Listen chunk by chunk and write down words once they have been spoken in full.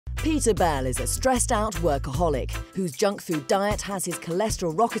Peter Bell is a stressed-out workaholic whose junk food diet has his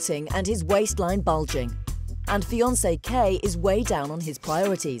cholesterol rocketing and his waistline bulging. And fiancée Kay is way down on his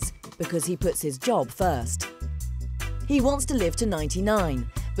priorities because he puts his job first. He wants to live to 99,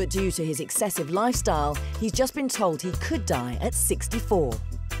 but due to his excessive lifestyle, he's just been told he could die at 64.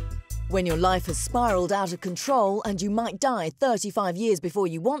 When your life has spiralled out of control and you might die 35 years before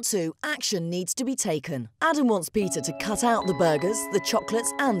you want to, action needs to be taken. Adam wants Peter to cut out the burgers, the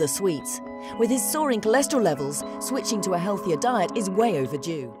chocolates and the sweets. With his soaring cholesterol levels, switching to a healthier diet is way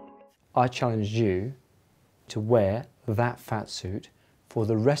overdue. I challenged you to wear that fat suit for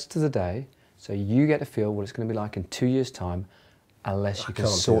the rest of the day so you get to feel what it's going to be like in 2 years' time unless you can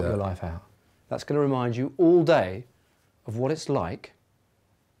sort your life out. That's going to remind you all day of what it's like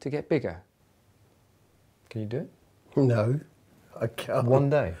to get bigger. Can you do it? No, I can't. One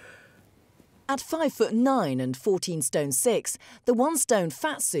day. At 5'9" and 14 stone 6, the 1 stone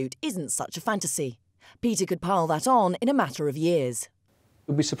fat suit isn't such a fantasy. Peter could pile that on in a matter of years.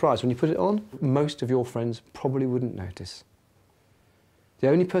 You'll be surprised when you put it on, most of your friends probably wouldn't notice. The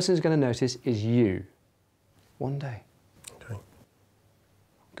only person who's going to notice is you. One day. Okay.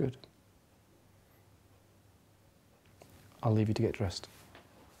 Good. I'll leave you to get dressed.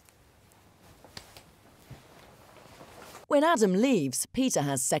 When Adam leaves, Peter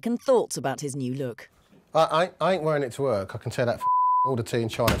has second thoughts about his new look. I ain't wearing it to work. I can tell that for all the tea in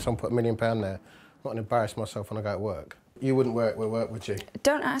China. Someone put £1 million there. I'm not going to embarrass myself when I go to work. You wouldn't wear it with work, would you?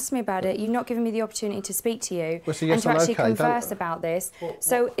 Don't ask me about it. You've not given me the opportunity to speak to you well, so yes, and to I'm actually okay. converse about this.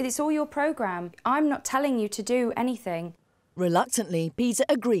 So it's all your programme. I'm not telling you to do anything. Reluctantly, Peter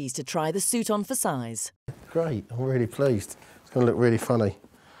agrees to try the suit on for size. Great, I'm really pleased. It's going to look really funny.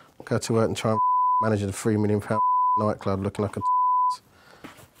 I'll go to work and try and manage a £3 million nightclub looking like a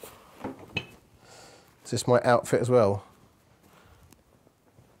Is this my outfit as well?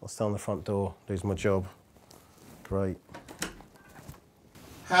 I'll stay on the front door, lose my job. Great.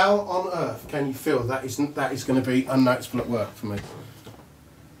 How on earth can you feel that is going to be unnoticeable at work for me?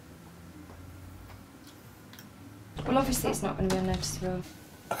 Well, obviously it's not going to be unnoticeable.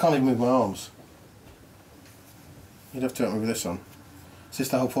 I can't even move my arms. You'd have to help me with this on. Is this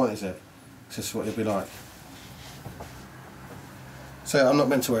the whole point, is it? Is this what you'll be like? So I'm not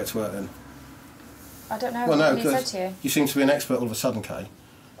meant to wear it to work then? I don't know. Well, no, what said to you. You seem to be an expert all of a sudden, Kay.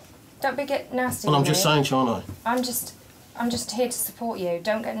 Don't be get nasty Well, with I'm just me. saying, aren't I? I'm just here to support you.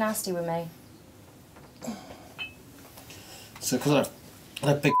 Don't get nasty with me. So, because I'd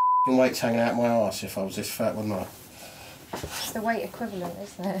have big weights hanging out my arse if I was this fat, wouldn't I? It's the weight equivalent,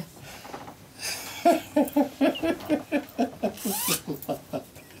 isn't it?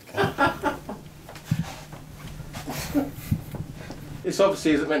 This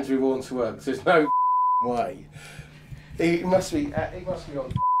obviously isn't meant to be worn to work. There's no way. He must be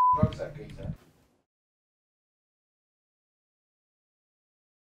on drugs, that geezer.